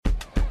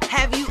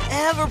Have you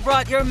ever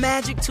brought your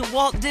magic to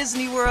Walt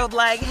Disney World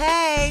like,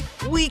 hey,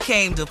 we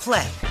came to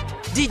play?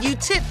 Did you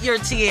tip your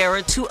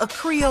tiara to a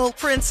Creole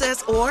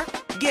princess or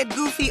get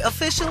goofy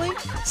officially?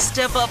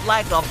 Step up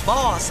like a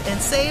boss and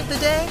save the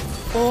day?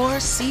 Or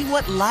see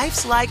what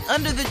life's like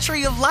under the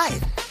tree of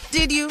life?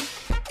 Did you?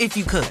 If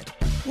you could.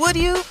 Would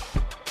you?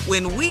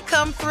 When we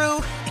come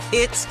through,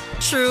 it's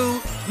true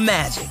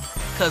magic.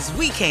 'Cause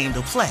we came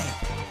to play.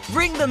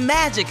 Bring the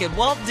magic at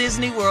Walt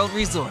Disney World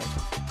Resort.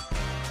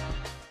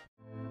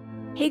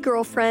 Hey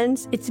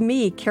girlfriends, it's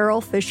me, Carol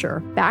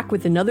Fisher, back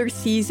with another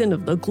season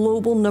of the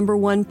global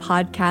 #1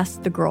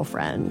 podcast, The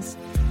Girlfriends.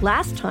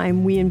 Last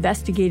time, we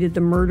investigated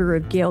the murder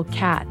of Gail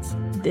Katz.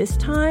 This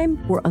time,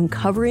 we're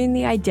uncovering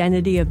the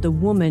identity of the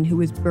woman who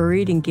was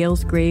buried in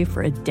Gail's grave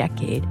for a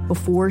decade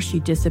before she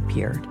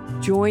disappeared.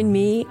 Join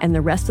me and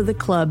the rest of the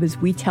club as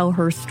we tell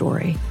her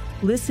story.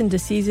 Listen to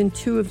Season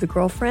 2 of The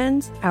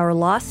Girlfriends, Our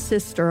Lost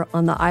Sister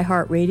on the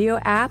iHeartRadio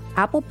app,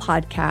 Apple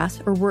Podcasts,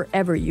 or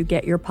wherever you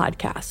get your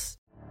podcasts.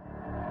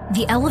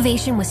 The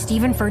Elevation with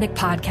Stephen Furtick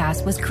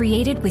podcast was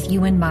created with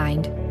you in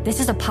mind. This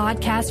is a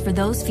podcast for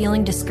those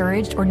feeling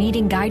discouraged or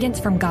needing guidance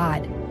from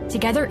God.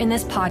 Together in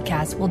this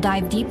podcast, we'll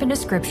dive deep into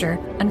Scripture,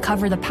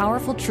 uncover the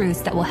powerful truths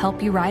that will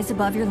help you rise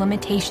above your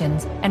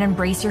limitations and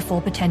embrace your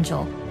full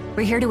potential.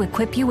 We're here to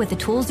equip you with the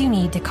tools you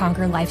need to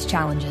conquer life's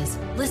challenges.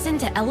 Listen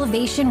to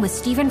Elevation with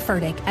Stephen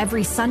Furtick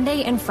every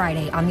Sunday and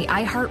Friday on the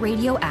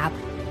iHeartRadio app,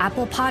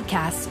 Apple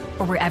Podcasts,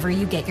 or wherever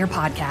you get your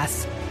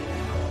podcasts.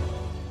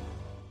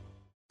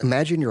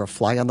 Imagine you're a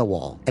fly on the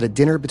wall at a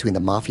dinner between the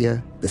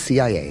mafia, the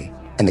CIA,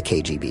 and the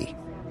KGB.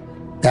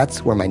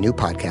 That's where my new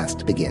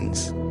podcast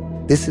begins.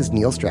 This is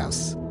Neil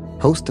Strauss,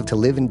 host of To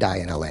Live and Die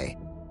in LA,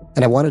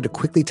 and I wanted to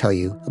quickly tell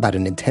you about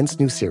an intense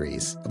new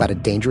series about a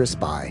dangerous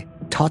spy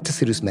taught to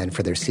seduce men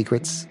for their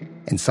secrets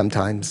and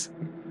sometimes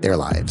their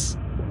lives.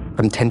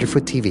 From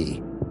Tenderfoot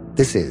TV,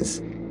 this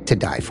is To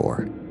Die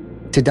For.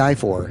 To Die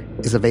For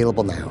is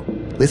available now.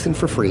 Listen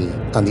for free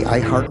on the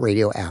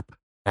iHeartRadio app,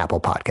 Apple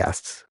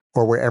Podcasts,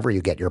 or wherever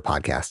you get your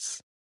podcasts.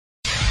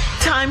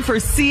 Time for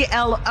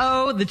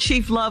CLO, the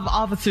Chief Love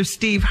Officer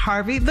Steve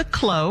Harvey, the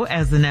CLO,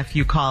 as the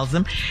nephew calls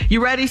him.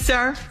 You ready,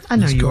 sir? I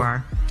know you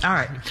are. All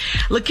right.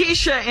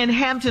 Lakeisha in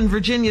Hampton,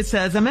 Virginia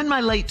says, I'm in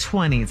my late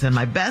 20s and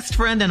my best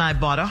friend and I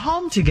bought a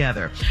home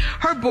together.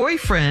 Her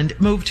boyfriend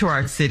moved to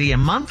our city a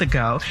month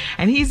ago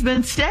and he's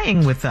been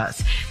staying with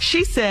us.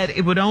 She said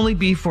it would only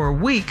be for a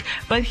week,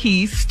 but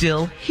he's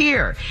still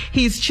here.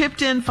 He's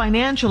chipped in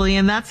financially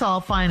and that's all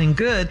fine and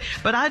good,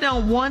 but I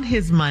don't want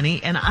his money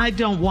and I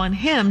don't want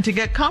him to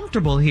get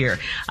comfortable here.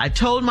 I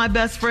told my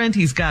best friend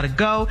he's got to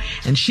go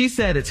and she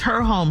said it's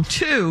her home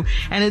too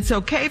and it's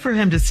okay for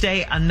him to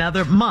stay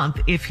another month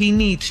if he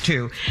needs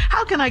to.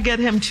 How can I get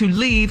him to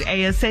leave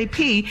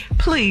ASAP?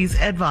 Please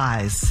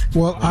advise.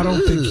 Well, I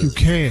don't think you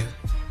can.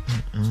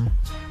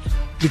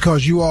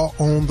 Because you all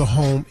own the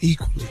home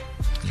equally.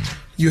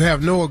 You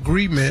have no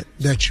agreement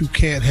that you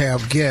can't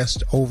have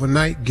guests,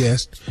 overnight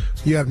guests.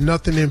 You have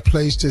nothing in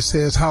place that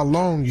says how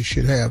long you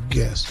should have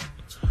guests.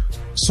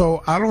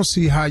 So I don't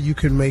see how you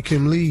can make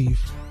him leave.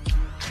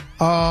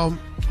 On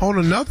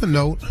another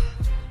note,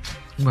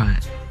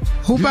 right.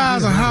 Who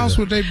buys a house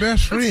with their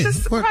best friend?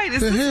 Is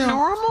this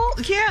normal?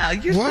 Yeah,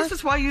 this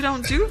is why you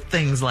don't do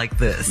things like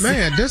this.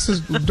 Man, this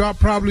is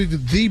probably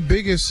the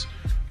biggest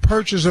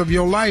purchase of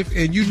your life,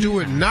 and you do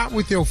it not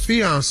with your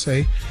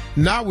fiance,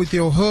 not with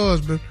your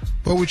husband,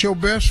 but with your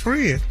best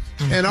friend.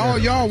 And all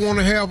y'all want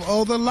to have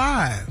other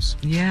lives.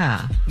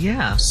 Yeah,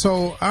 yeah.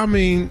 So, I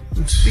mean,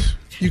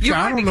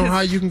 I don't know how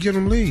you can get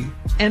them leave.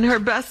 And her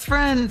best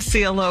friend,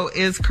 CLO,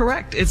 is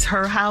correct. It's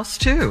her house,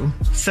 too.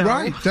 So,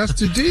 right, that's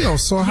the deal.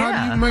 So how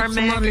do you make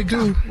somebody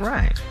do?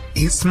 Right.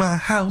 It's my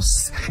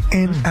house,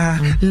 and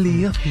I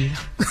live here.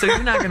 So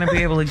you're not going to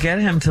be able to get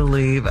him to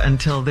leave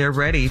until they're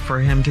ready for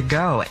him to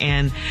go.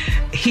 And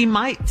he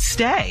might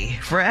stay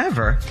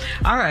forever.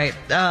 All right.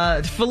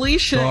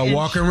 Felicia. Start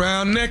walking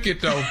around naked,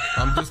 though.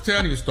 I'm just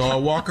telling you,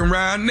 start walking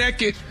around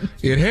naked.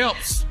 It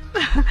helps.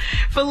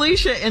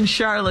 Felicia in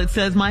Charlotte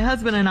says, my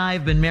husband and I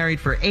have been married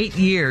for 8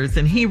 years,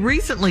 and he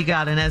recently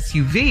got an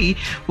SUV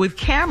with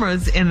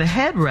cameras in the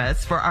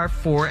headrest for our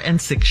 4- and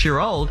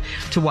 6-year-old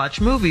to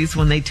watch movies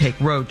when they take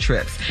road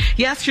trips.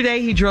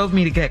 Yesterday, he drove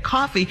me to get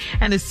coffee,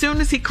 and as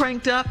soon as he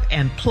cranked up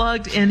and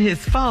plugged in his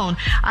phone,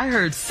 I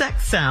heard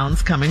sex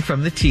sounds coming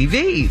from the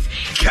TVs.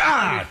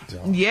 God!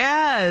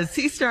 Yes,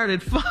 he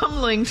started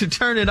fumbling to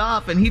turn it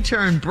off, and he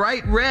turned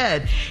bright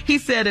red. He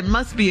said it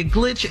must be a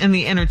glitch in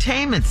the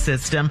entertainment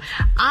system.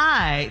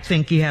 I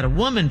think he had a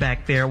woman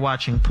back there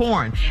watching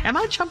porn. Am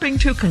I jumping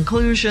to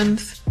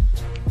conclusions?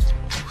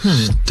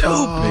 Stupid.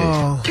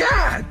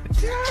 God,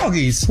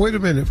 doggies. Wait a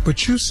minute,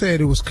 but you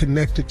said it was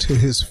connected to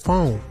his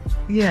phone.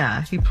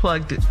 Yeah, he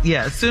plugged it.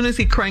 Yeah, as soon as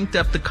he cranked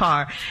up the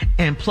car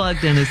and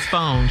plugged in his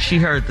phone, she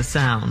heard the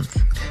sounds.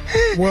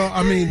 Well,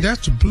 I mean,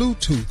 that's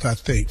Bluetooth, I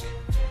think.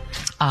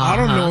 I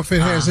don't know if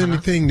it has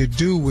anything to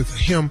do with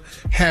him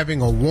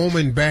having a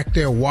woman back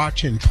there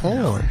watching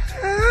porn.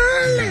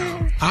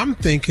 No. I'm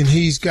thinking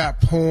he's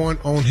got porn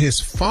on his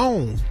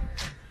phone.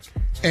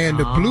 and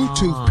the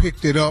Bluetooth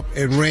picked it up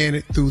and ran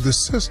it through the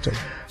system.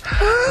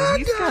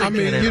 I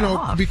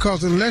mean,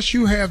 because unless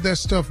you have that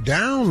stuff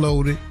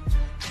downloaded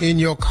in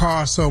your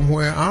car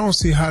somewhere, I don't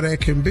see how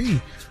that can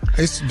be.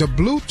 It's the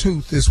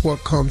Bluetooth is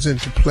what comes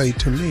into play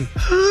to me.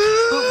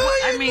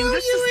 I mean,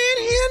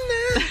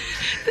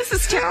 this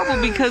is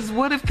terrible because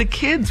what if the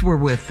kids were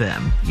with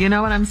them? You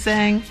know what I'm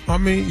saying? I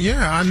mean,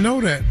 yeah, I know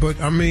that, but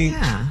I mean,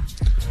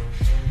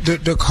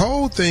 the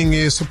cold thing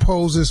is,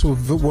 suppose this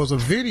was a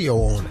video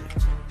on it.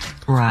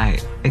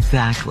 Right,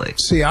 exactly.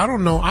 See, I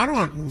don't know.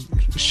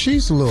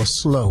 She's a little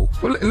slow.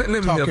 Well, let me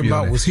help talking you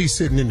about was he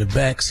sitting in the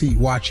back seat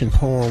watching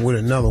porn with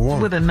another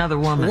woman? With another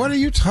woman. What are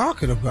you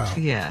talking about?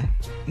 Yeah.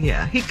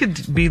 He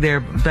could be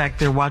back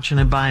there watching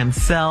it by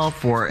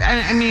himself, or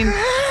I mean,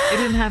 it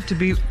didn't have to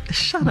be.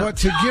 Shut up. But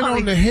to get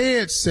on the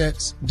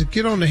headsets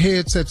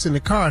in the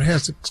car, it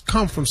has to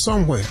come from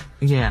somewhere.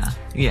 Yeah.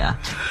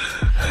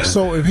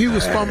 So if he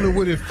was fumbling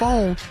with his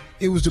phone,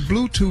 it was the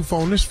Bluetooth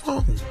on his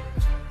phone.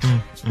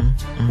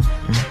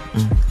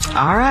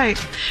 All right.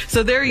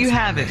 So there you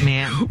have it,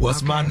 man.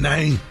 What's my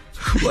name?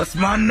 What's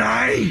my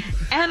name?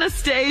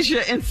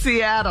 Anastasia in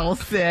Seattle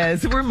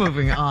says, we're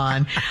moving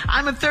on.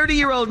 I'm a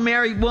 30-year-old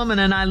married woman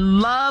and I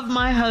love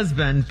my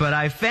husband, but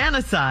I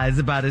fantasize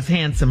about his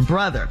handsome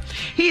brother.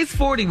 He's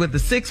 40 with a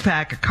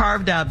six-pack, a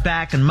carved-out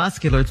back, and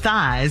muscular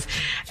thighs.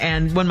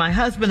 And when my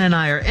husband and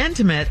I are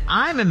intimate,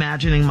 I'm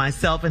imagining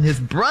myself in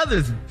his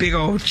brother's big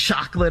old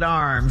chocolate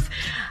arms.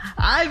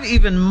 I've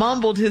even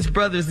mumbled his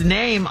brother's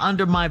name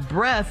under my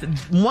breath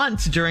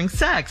once during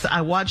sex.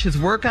 I watch his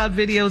workout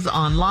videos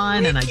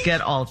online and I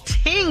get all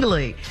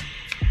tingly.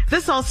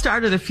 This all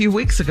started a few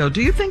weeks ago.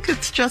 Do you think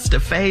it's just a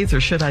phase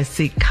or should I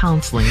seek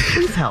counseling?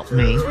 Please help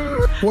me.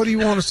 What do you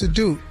want us to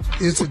do?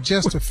 Is it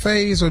just a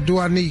phase or do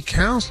I need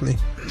counseling?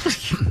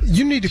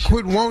 You need to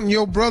quit wanting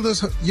your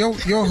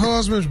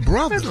husband's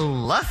brother. That's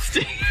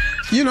lusty.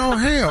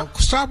 Hell,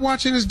 stop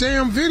watching his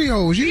damn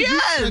videos. You're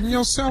setting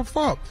yourself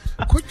up.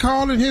 Quit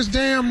calling his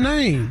damn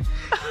name.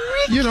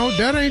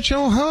 That ain't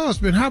your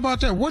husband. How about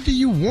that? What do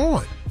you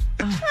want?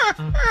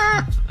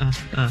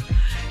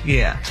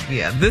 Yeah.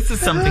 This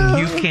is something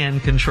you can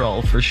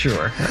control for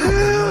sure.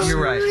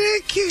 You're right.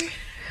 Ricky.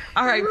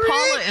 All right,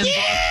 Paula in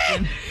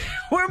Boston.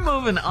 We're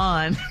moving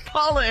on.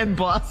 Paula in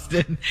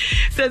Boston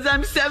says,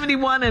 I'm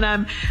 71 and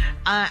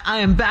I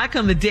am back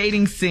on the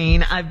dating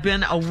scene. I've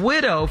been a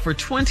widow for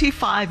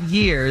 25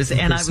 years.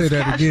 And I was say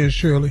that again,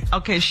 Shirley.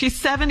 Okay, she's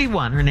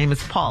 71. Her name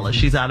is Paula.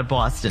 She's out of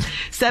Boston.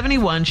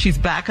 71. She's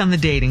back on the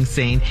dating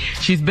scene.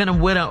 She's been a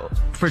widow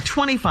for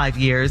 25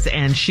 years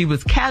and she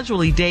was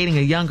casually dating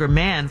a younger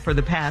man for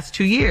the past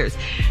 2 years.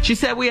 She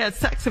said we had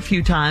sex a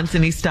few times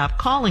and he stopped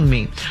calling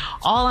me.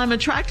 All I'm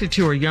attracted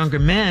to are younger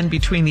men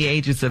between the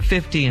ages of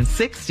 50 and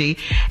 60,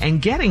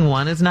 and getting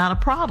one is not a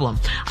problem.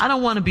 I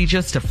don't want to be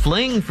just a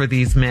fling for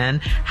these men.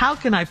 How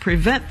can I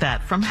prevent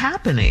that from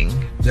happening?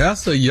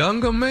 That's a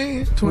younger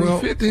man,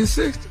 50 and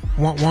 60.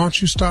 Why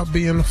don't you stop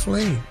being a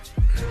fling?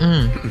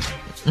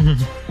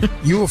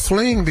 You a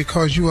fling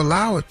because you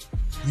allow it.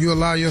 You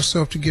allow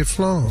yourself to get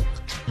flung.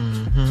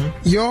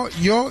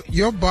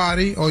 Your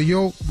body or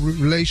your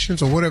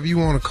relations or whatever you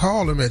want to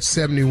call them at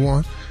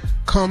 71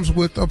 comes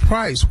with a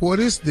price. What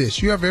is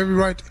this? You have every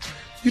right.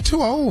 You're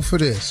too old for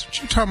this.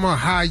 What you talking about?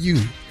 How you?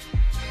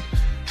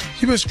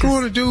 You've been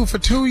screwing a dude for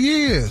 2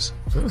 years,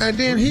 and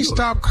then he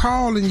stopped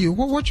calling you.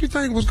 What you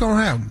think was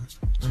gonna happen?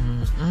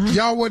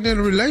 Y'all wasn't in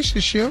a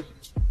relationship.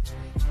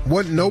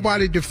 Wasn't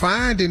nobody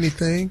defined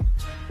anything.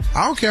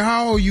 I don't care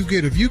how old you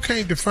get. If you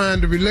can't define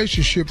the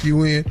relationship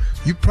you in,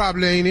 you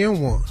probably ain't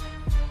in one.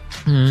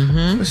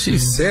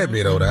 She's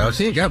 70 though.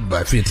 She ain't got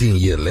about 15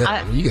 years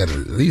left. You got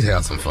to at least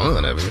have some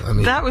fun.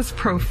 That was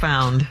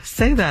profound.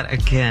 Say that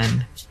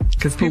again.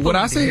 Because people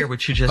need to hear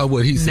what you just...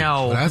 what he said.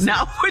 No,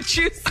 not what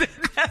you said.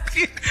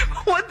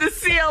 What the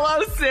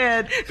CLO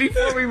said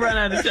before we run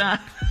out of time.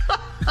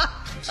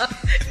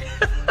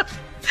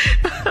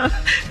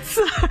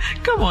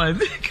 Come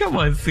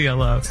on,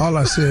 CLO. All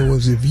I said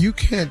was if you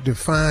can't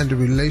define the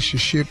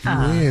relationship you're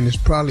in, it's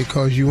probably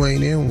because you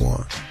ain't in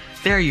one.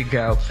 There you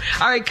go.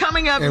 All right,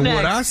 coming up next. And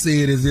what I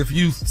said is if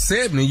you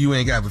 70, you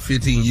ain't got but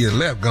 15 years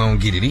left, go and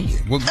get it in.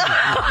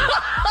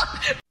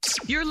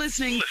 You're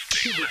listening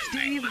to the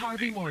Steve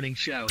Harvey Morning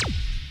Show.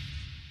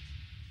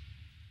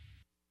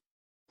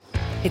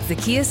 It's the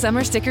Kia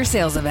Summer Sticker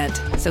Sales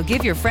Event, so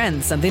give your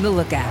friends something to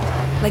look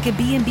at, like a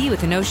B&B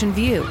with an ocean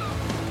view,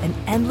 an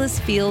endless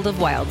field of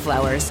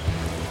wildflowers,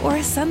 or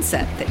a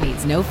sunset that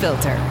needs no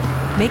filter.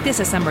 Make this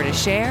a summer to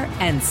share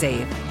and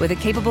save with a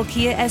capable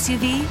Kia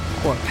SUV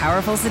or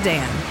powerful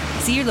sedan.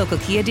 See your local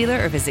Kia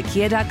dealer or visit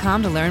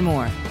kia.com to learn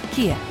more.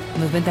 Kia,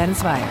 movement that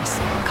inspires.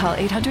 Call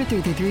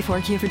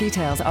 800-3334-KIA for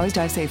details. Always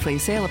drive safely.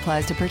 Sale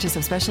applies to purchase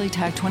of specially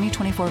tagged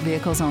 2024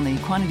 vehicles only.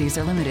 Quantities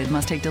are limited.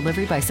 Must take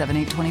delivery by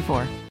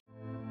 7/8/24.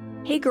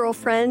 Hey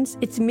girlfriends,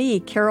 it's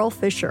me, Carol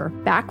Fisher,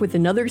 back with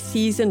another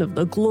season of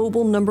the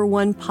global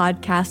 #1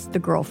 podcast, The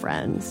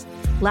Girlfriends.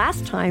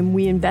 Last time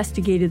we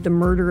investigated the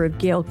murder of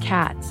Gail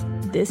Katz.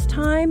 This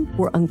time,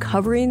 we're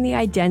uncovering the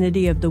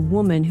identity of the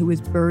woman who was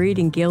buried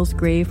in Gail's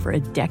grave for a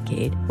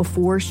decade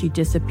before she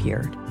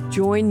disappeared.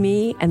 Join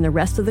me and the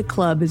rest of the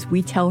club as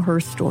we tell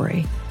her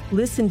story.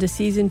 Listen to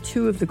Season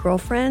 2 of The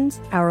Girlfriends,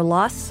 Our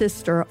Lost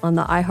Sister on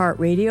the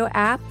iHeartRadio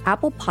app,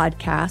 Apple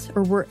Podcasts,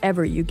 or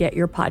wherever you get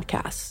your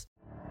podcasts.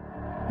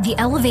 The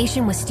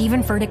Elevation with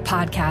Stephen Furtick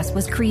podcast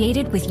was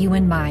created with you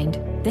in mind.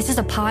 This is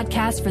a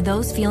podcast for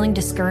those feeling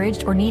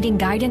discouraged or needing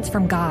guidance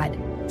from God.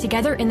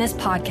 Together in this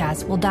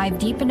podcast, we'll dive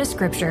deep into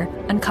Scripture,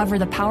 uncover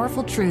the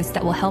powerful truths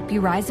that will help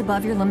you rise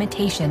above your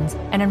limitations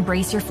and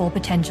embrace your full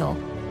potential.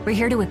 We're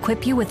here to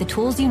equip you with the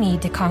tools you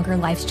need to conquer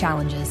life's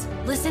challenges.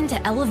 Listen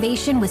to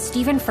Elevation with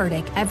Stephen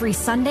Furtick every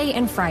Sunday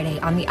and Friday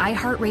on the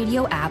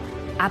iHeartRadio app,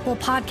 Apple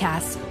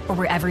Podcasts, or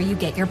wherever you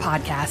get your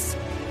podcasts.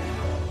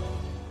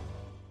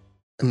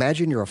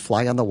 Imagine you're a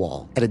fly on the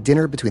wall at a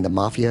dinner between the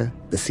mafia,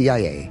 the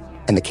CIA,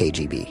 and the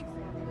KGB.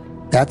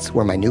 That's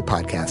where my new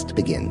podcast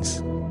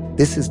begins.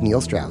 This is Neil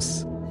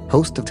Strauss,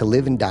 host of To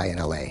Live and Die in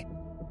LA,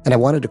 and I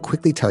wanted to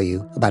quickly tell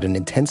you about an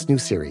intense new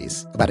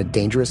series about a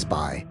dangerous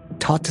spy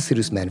taught to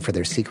seduce men for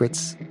their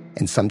secrets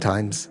and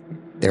sometimes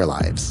their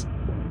lives.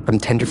 From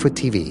Tenderfoot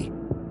TV,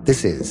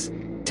 this is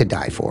To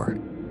Die For.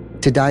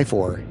 To Die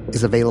For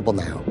is available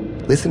now.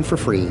 Listen for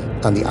free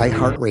on the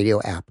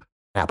iHeartRadio app,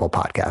 Apple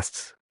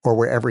Podcasts, or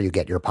wherever you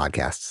get your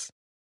podcasts.